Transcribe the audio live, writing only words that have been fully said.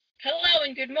Hello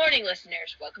and good morning,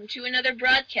 listeners. Welcome to another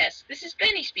broadcast. This is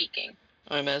Benny speaking.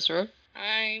 I'm Ezra.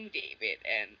 I'm David,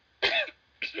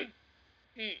 and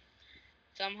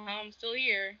somehow I'm still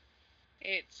here.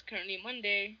 It's currently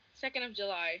Monday, 2nd of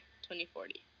July,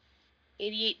 2040.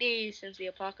 88 days since the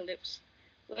apocalypse.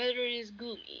 Weather is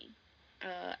gloomy.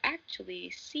 Actually,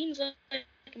 seems like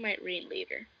it might rain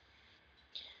later.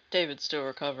 David's still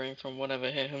recovering from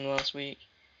whatever hit him last week,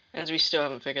 and we still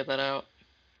haven't figured that out.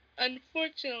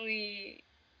 Unfortunately,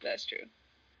 that's true.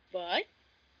 But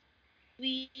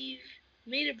we've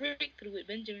made a breakthrough with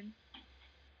Benjamin.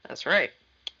 That's right.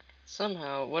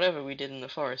 Somehow, whatever we did in the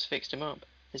forest fixed him up.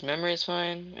 His memory is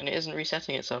fine, and it isn't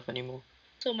resetting itself anymore.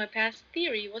 So my past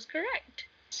theory was correct.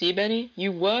 See, Benny?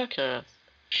 You were cursed.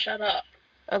 Shut up.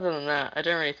 Other than that, I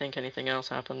don't really think anything else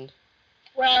happened.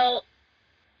 Well,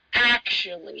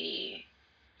 actually,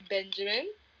 Benjamin?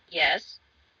 yes.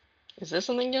 Is there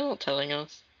something you're not telling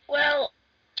us? Well,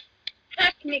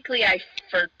 technically I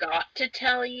forgot to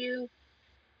tell you,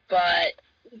 but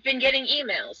we've been getting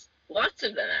emails. Lots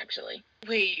of them, actually.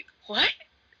 Wait, what?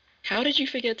 How did you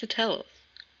forget to tell us?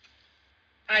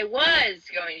 I was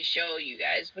going to show you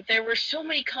guys, but there were so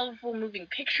many colorful moving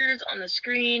pictures on the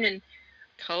screen and...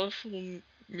 Colorful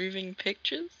moving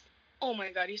pictures? Oh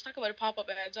my god, he's talking about a pop-up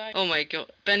ads. Oh my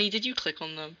god. Benny, did you click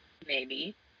on them?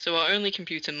 Maybe. So our only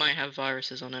computer might have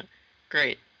viruses on it.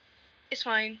 Great. It's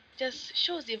fine. Just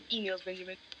show us the emails,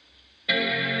 Benjamin.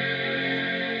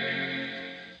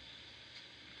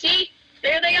 See?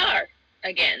 There they are.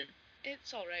 Again.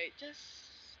 It's alright. Just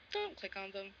don't click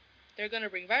on them. They're gonna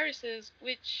bring viruses,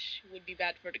 which would be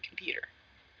bad for the computer.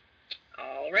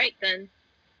 Alright then.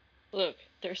 Look,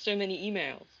 there are so many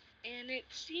emails. And it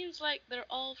seems like they're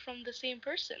all from the same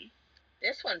person.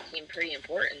 This one seemed pretty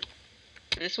important.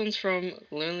 This one's from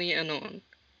Lonely Anon.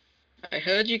 I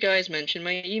heard you guys mention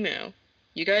my email.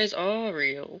 You guys are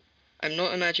real. I'm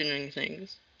not imagining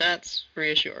things. That's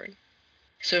reassuring.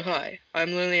 So hi,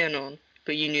 I'm Lonely Anon,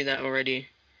 but you knew that already.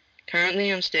 Currently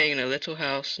I'm staying in a little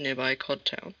house nearby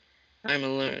Codtown. I'm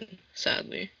alone,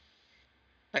 sadly.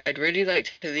 I'd really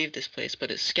like to leave this place,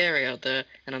 but it's scary out there,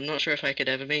 and I'm not sure if I could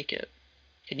ever make it.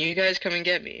 Can you guys come and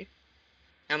get me?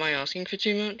 Am I asking for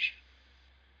too much?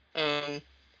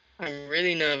 I'm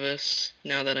really nervous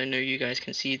now that I know you guys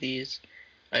can see these.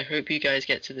 I hope you guys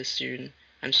get to this soon.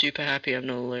 I'm super happy I'm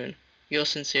not alone. Yours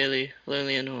sincerely,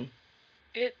 Lonely Anon.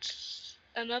 It's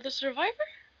another survivor?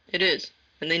 It is,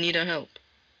 and they need our help.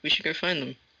 We should go find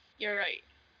them. You're right.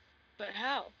 But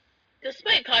how?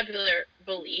 Despite popular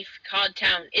belief,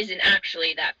 Codtown isn't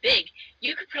actually that big.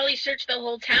 You could probably search the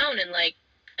whole town in like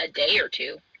a day or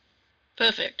two.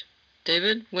 Perfect.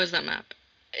 David, where's that map?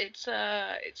 It's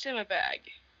in my bag.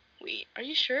 Wait, are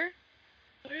you sure?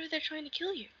 What if they're trying to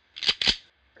kill you?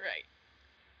 Right.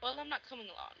 Well, I'm not coming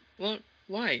along. What?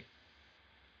 Why?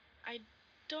 I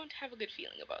don't have a good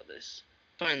feeling about this.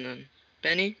 Fine then.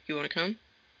 Benny, you wanna come?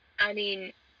 I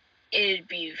mean, it'd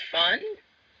be fun.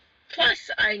 Plus,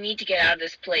 I need to get out of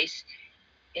this place.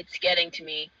 It's getting to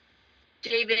me.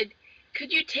 David,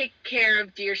 could you take care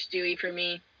of dear Stewie for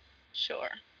me? Sure.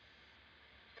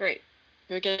 Great.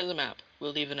 Go get the map.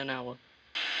 We'll leave in an hour.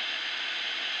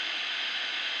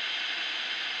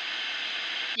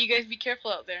 You guys be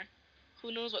careful out there.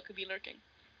 Who knows what could be lurking.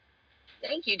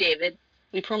 Thank you, David.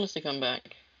 We promise to come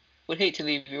back. Would hate to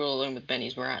leave you all alone with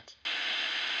Benny's rat.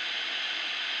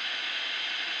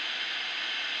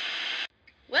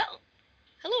 Well,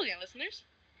 hello again, listeners.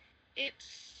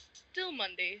 It's still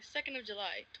Monday, 2nd of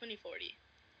July, 2040.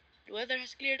 The weather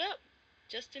has cleared up,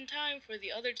 just in time for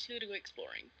the other two to go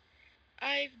exploring.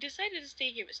 I've decided to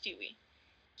stay here with Stewie.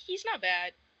 He's not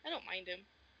bad. I don't mind him.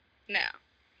 Now,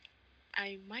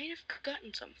 I might have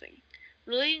forgotten something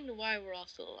relating to why we're all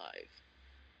still alive.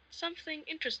 Something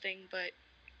interesting, but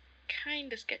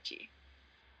kinda sketchy.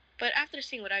 But after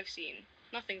seeing what I've seen,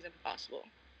 nothing's impossible.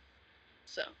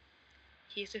 So,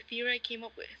 here's a theory I came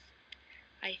up with.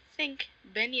 I think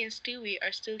Benny and Stewie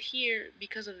are still here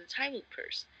because of the time loop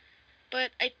curse,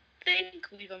 but I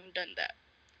think we've undone that.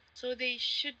 So they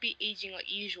should be aging like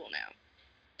usual now.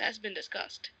 That's been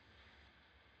discussed.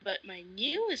 But my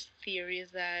newest theory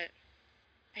is that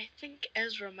I think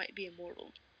Ezra might be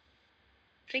immortal.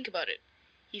 Think about it.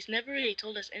 He's never really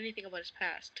told us anything about his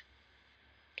past.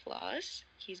 Plus,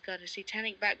 he's got a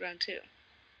satanic background too.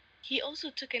 He also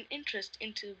took an interest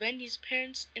into Benny's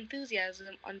parents'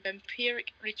 enthusiasm on vampiric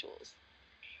rituals.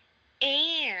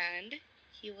 And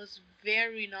he was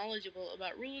very knowledgeable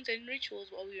about runes and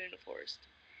rituals while we were in the forest.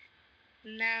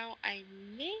 Now, I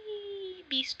may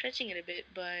be stretching it a bit,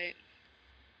 but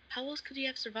how else could he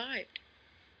have survived?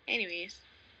 Anyways,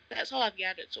 that's all I've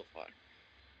gathered so far.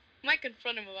 Might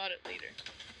confront him about it later.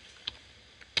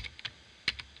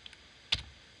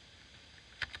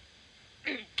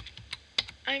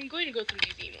 I'm going to go through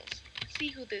these emails, see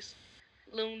who this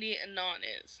Lonely Anon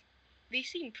is. They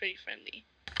seem pretty friendly.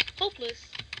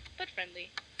 Hopeless, but friendly.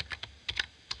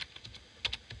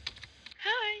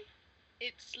 Hi,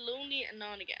 it's Lonely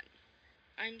Anon again.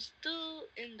 I'm still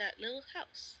in that little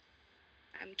house.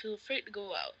 I'm too afraid to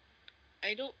go out.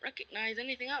 I don't recognize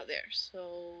anything out there,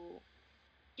 so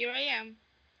here I am.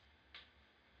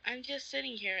 I'm just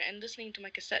sitting here and listening to my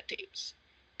cassette tapes.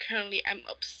 Currently, I'm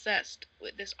obsessed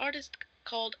with this artist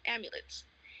called Amulets.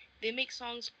 They make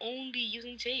songs only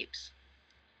using tapes.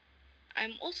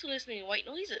 I'm also listening to White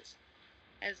Noises,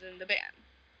 as in the band,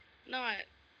 not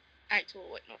actual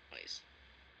white noise.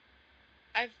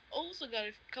 I've also got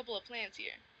a couple of plants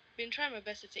here. Been trying my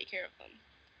best to take care of them.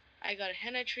 I got a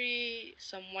henna tree,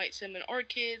 some white cinnamon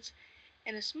orchids,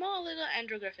 and a small little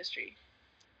andrographis tree.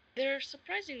 They're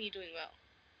surprisingly doing well.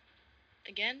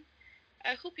 Again,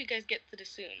 I hope you guys get to this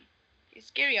soon. It's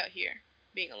scary out here,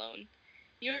 being alone.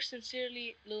 Yours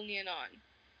sincerely, Lonely Anon.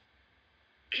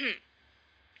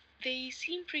 They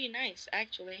seem pretty nice,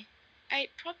 actually. I'd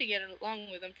probably get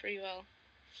along with them pretty well.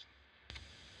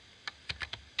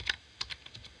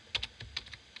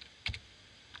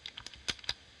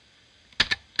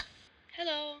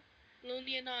 Hello,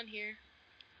 Lonely Anon here.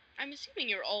 I'm assuming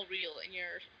you're all real and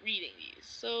you're reading these,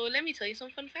 so let me tell you some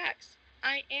fun facts.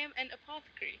 I am an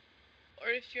apothecary, or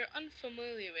if you're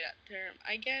unfamiliar with that term,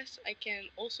 I guess I can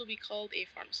also be called a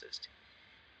pharmacist.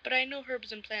 But I know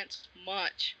herbs and plants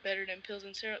much better than pills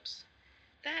and syrups.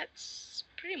 That's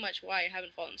pretty much why I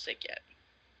haven't fallen sick yet.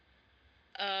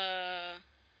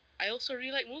 I also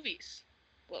really like movies.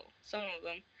 Well, some of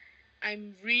them.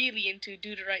 I'm really into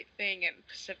Do the Right Thing and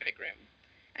Pacific Rim.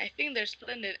 I think they're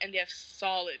splendid and they have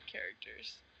solid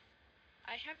characters.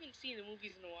 I haven't seen the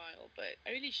movies in a while, but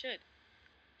I really should.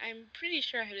 I'm pretty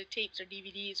sure I have the tapes or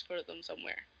DVDs for them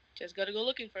somewhere. Just gotta go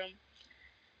looking for them.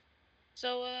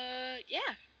 So,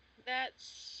 yeah,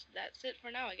 that's it for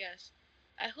now, I guess.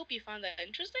 I hope you found that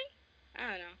interesting. I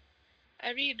don't know. I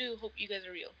really do hope you guys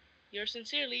are real. Yours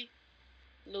sincerely,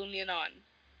 Lonely Anon.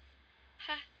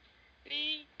 Ha!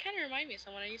 They kind of remind me of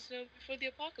someone I used to know before the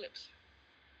apocalypse.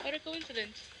 What a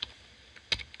coincidence.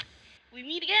 We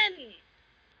meet again!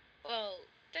 Well,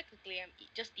 technically, I'm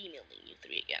just emailing you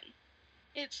three again.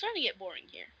 It's starting to get boring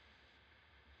here.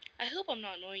 I hope I'm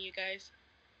not annoying you guys.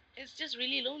 It's just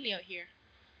really lonely out here.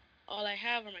 All I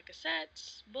have are my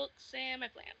cassettes, books, and my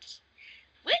plants.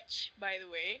 Which, by the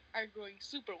way, are growing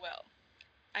super well.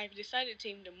 I've decided to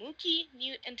name them Mookie,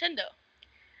 Newt, and Tendo.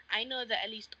 I know that at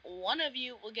least one of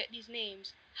you will get these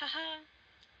names. Haha.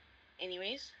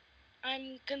 Anyways,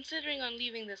 I'm considering on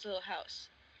leaving this little house.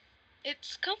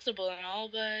 It's comfortable and all,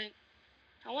 but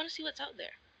I want to see what's out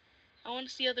there. I want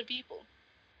to see other people.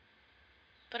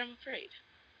 But I'm afraid.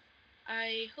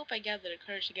 I hope I gather the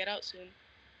courage to get out soon.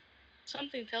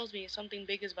 Something tells me something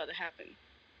big is about to happen.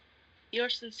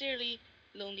 Yours sincerely,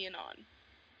 Lonely Anon.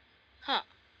 Huh.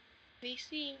 They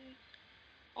seem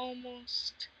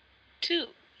almost too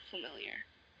familiar.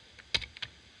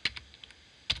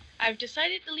 I've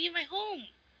decided to leave my home.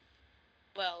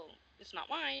 Well, it's not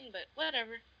mine, but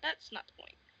whatever. That's not the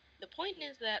point. The point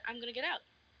is that I'm gonna get out.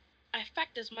 I've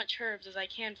packed as much herbs as I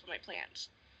can for my plants.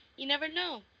 You never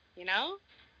know, you know?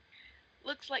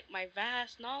 Looks like my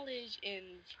vast knowledge in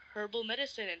herbal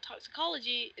medicine and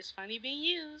toxicology is finally being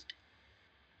used.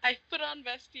 I've put on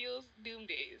Bastille's Doom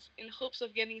Days in hopes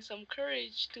of getting some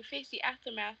courage to face the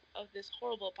aftermath of this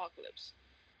horrible apocalypse.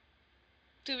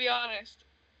 To be honest,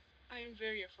 I'm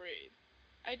very afraid.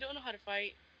 I don't know how to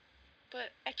fight, but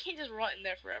I can't just rot in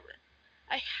there forever.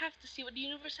 I have to see what the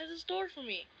universe has in store for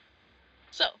me.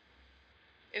 So,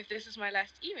 if this is my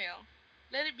last email,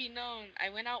 let it be known I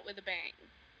went out with a bang.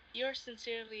 Yours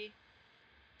sincerely,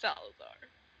 Salazar.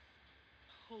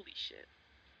 Holy shit.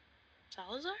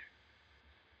 Salazar?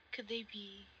 Could they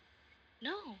be...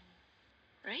 No,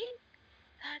 right?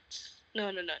 That's...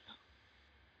 No.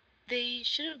 They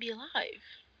shouldn't be alive.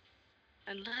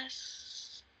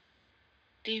 Unless...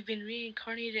 they've been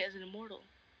reincarnated as an immortal.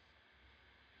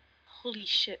 Holy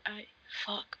shit,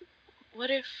 Fuck. What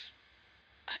if...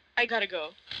 I gotta go.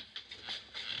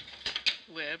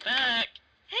 We're back!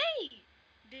 Hey!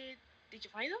 Did you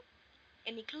find them?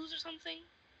 Any clues or something?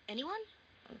 Anyone?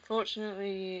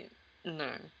 Unfortunately,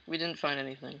 no. We didn't find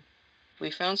anything.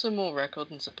 We found some more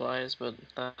records and supplies, but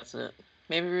that's it.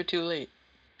 Maybe we were too late.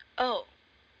 Oh.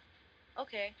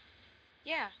 Okay.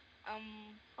 Yeah.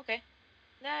 Okay.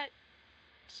 That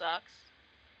sucks.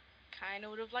 Kinda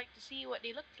would have liked to see what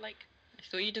they looked like. I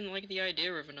thought you didn't like the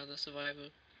idea of another survivor.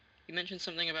 You mentioned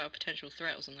something about a potential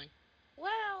threat or something.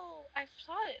 Well, I've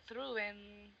thought it through and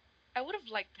I would have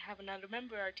liked to have another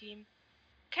member of our team.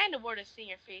 Kinda bored of seeing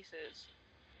your faces.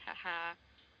 Haha.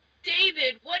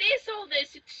 David, what is all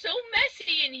this? It's so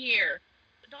messy in here.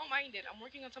 Don't mind it. I'm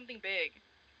working on something big.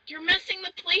 You're messing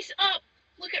the place up.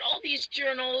 Look at all these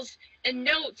journals and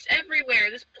notes everywhere.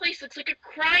 This place looks like a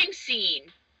crime scene.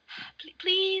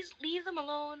 Please leave them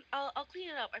alone. I'll clean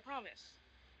it up. I promise.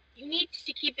 You need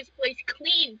to keep this place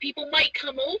clean. People might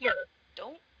come over.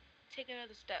 Don't take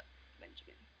another step,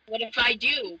 Benjamin. What if I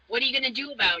do? What are you going to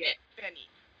do about it? Benny.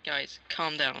 Guys,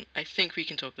 calm down. I think we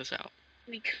can talk this out.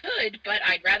 We could, but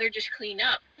I'd rather just clean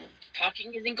up.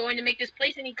 Talking isn't going to make this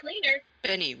place any cleaner.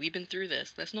 Benny, we've been through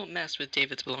this. Let's not mess with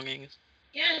David's belongings.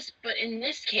 Yes, but in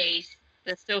this case...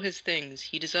 They're still his things.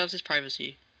 He deserves his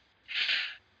privacy.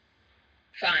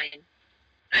 Fine.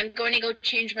 I'm going to go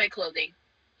change my clothing.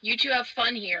 You two have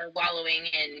fun here, wallowing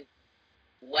in...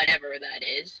 whatever that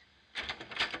is.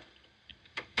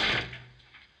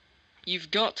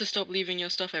 You've got to stop leaving your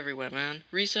stuff everywhere, man.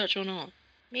 Research or not.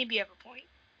 Maybe you have a point.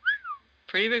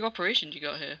 Pretty big operation you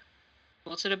got here.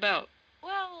 What's it about?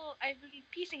 Well, I've been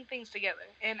piecing things together,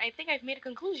 and I think I've made a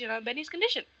conclusion on Benny's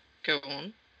condition. Go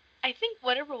on. I think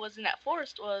whatever was in that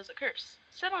forest was a curse,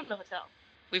 set on the hotel.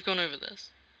 We've gone over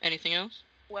this. Anything else?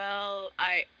 Well,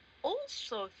 I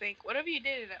also think whatever you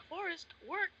did in that forest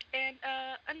worked and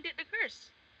undid the curse.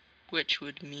 Which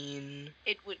would mean...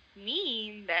 It would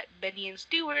mean that Benny and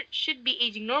Stuart should be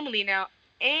aging normally now,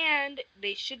 and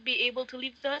they should be able to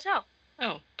leave the hotel.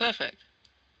 Oh, perfect.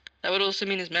 That would also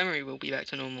mean his memory will be back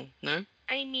to normal, no?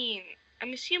 I mean,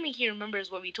 I'm assuming he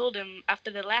remembers what we told him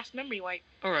after the last memory wipe.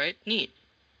 Alright, neat.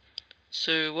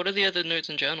 So, what are the other notes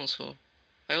and journals for?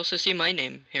 I also see my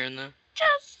name here and there.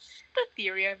 Just the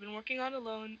theory I've been working on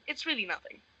alone. It's really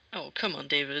nothing. Oh, come on,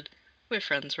 David. We're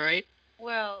friends, right?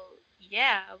 Well,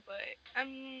 yeah, but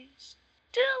I'm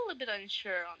still a bit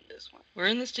unsure on this one. We're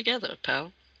in this together,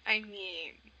 pal. I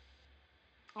mean,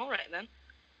 alright then.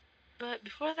 But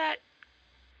before that,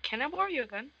 can I borrow your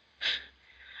gun?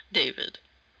 David,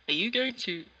 are you going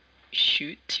to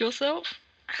shoot yourself?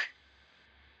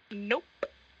 Nope.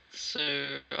 So,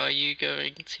 are you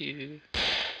going to...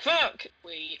 Fuck!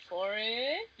 Wait for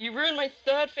it. You ruined my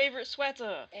third favorite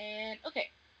sweater! And, okay.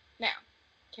 Now,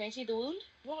 can I see the wound?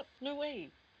 What? No way.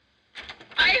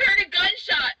 I heard a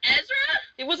gunshot! Ezra?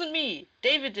 It wasn't me!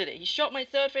 David did it! He shot my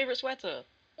third favorite sweater!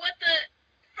 What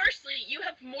the... Firstly, you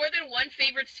have more than one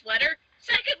favorite sweater.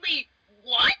 Secondly,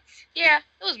 what? Yeah,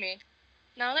 it was me.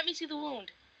 Now let me see the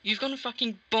wound. You've gone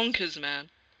fucking bonkers, man.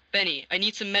 Benny, I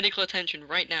need some medical attention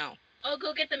right now. I'll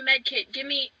go get the med kit. Give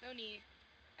me... No need.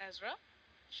 Ezra,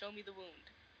 show me the wound.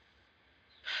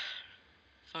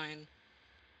 Fine.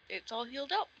 It's all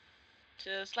healed up.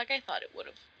 Just like I thought it would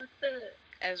have. What the...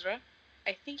 Ezra,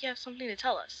 I think you have something to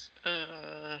tell us.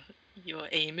 Your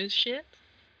aim is shit?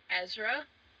 Ezra?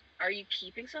 Are you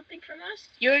keeping something from us?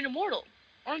 You're an immortal,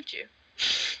 aren't you?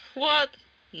 What?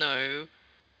 No.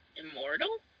 Immortal?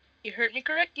 You heard me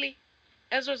correctly.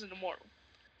 Ezra's an immortal.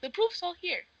 The proof's all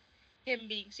here. Him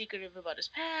being secretive about his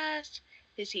past,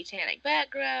 his satanic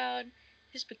background,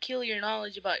 his peculiar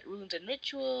knowledge about runes and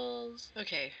rituals.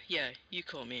 Okay, yeah, you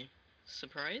caught me.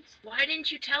 Surprise? Why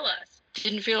didn't you tell us?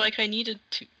 Didn't feel like I needed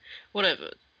to.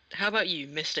 Whatever. How about you,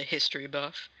 Mr. History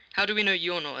Buff? How do we know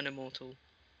you're not an immortal?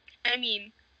 I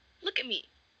mean, look at me.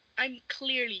 I'm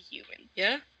clearly human.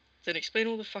 Yeah? Then explain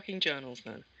all the fucking journals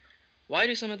then. Why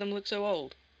do some of them look so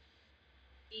old?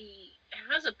 He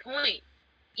has a point.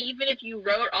 Even if you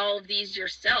wrote all of these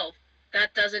yourself,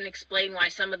 that doesn't explain why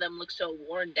some of them look so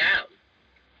worn down.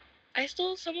 I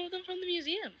stole some of them from the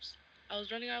museums. I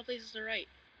was running out of places to write.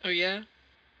 Oh yeah?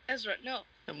 Ezra, no.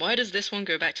 Then why does this one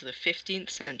go back to the 15th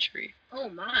century? Oh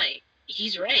my,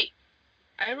 he's right.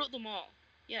 I wrote them all,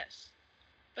 yes.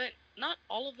 But not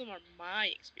all of them are my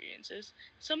experiences.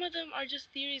 Some of them are just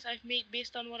theories I've made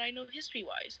based on what I know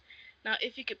history-wise. Now,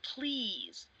 if you could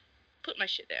please put my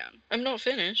shit down. I'm not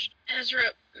finished. Ezra,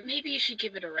 maybe you should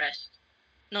give it a rest.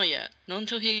 Not yet. Not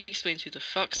until he explains who the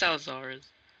fuck Salazar is.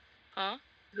 Huh?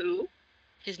 Who?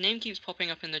 His name keeps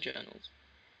popping up in the journals.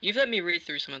 You've let me read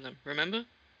through some of them, remember?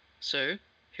 So,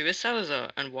 who is Salazar,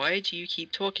 and why do you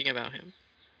keep talking about him?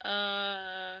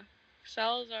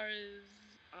 Salazar is,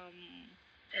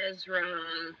 Ezra.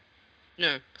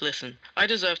 No, listen. I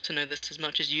deserve to know this as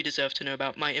much as you deserve to know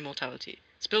about my immortality.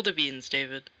 Spill the beans,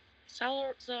 David.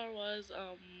 Salazar was,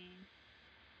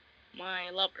 my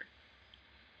lover.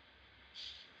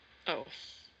 Oh.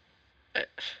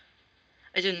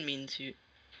 I didn't mean to.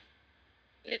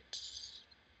 It's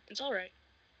alright.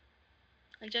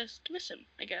 I just miss him,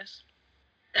 I guess.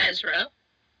 Ezra,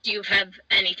 do you have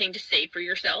anything to say for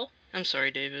yourself? I'm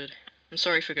sorry, David. I'm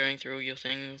sorry for going through all your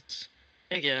things.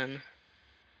 Again.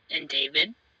 And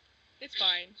David? It's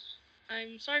fine.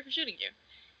 I'm sorry for shooting you.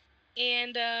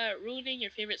 and ruining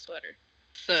your favorite sweater.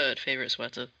 Third favorite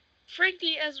sweater.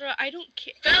 Frankly, Ezra, I don't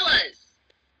care. Fellas!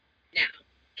 Now,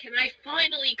 can I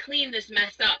finally clean this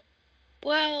mess up?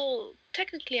 Well,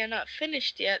 technically I'm not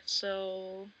finished yet,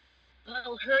 so...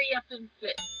 Well, hurry up and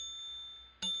fit.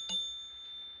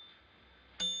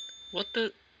 What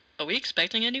the? Are we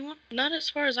expecting anyone? Not as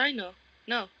far as I know.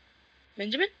 No.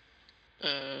 Benjamin?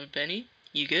 Benny?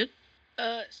 You good?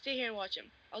 Stay here and watch him.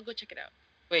 I'll go check it out.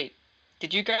 Wait,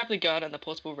 did you grab the gun and the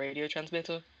portable radio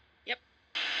transmitter? Yep.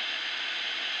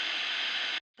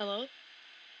 Hello?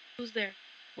 Who's there?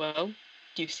 Well,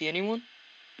 do you see anyone?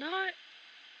 Not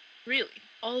really.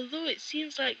 Although it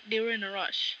seems like they were in a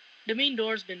rush. The main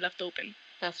door's been left open.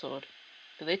 That's odd.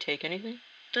 Did they take anything?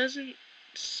 Doesn't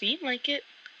seem like it.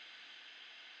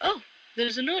 Oh,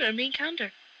 there's a note on main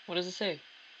counter. What does it say?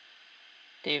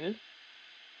 David?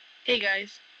 Hey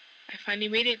guys, I finally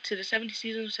made it to the 70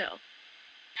 Season Hotel.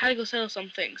 Had to go settle some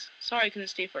things. Sorry I couldn't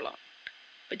stay for long.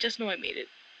 But just know I made it.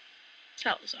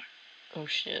 Salazar. Oh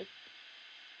shit.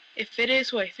 If it is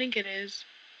who I think it is,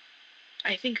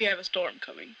 I think we have a storm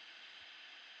coming.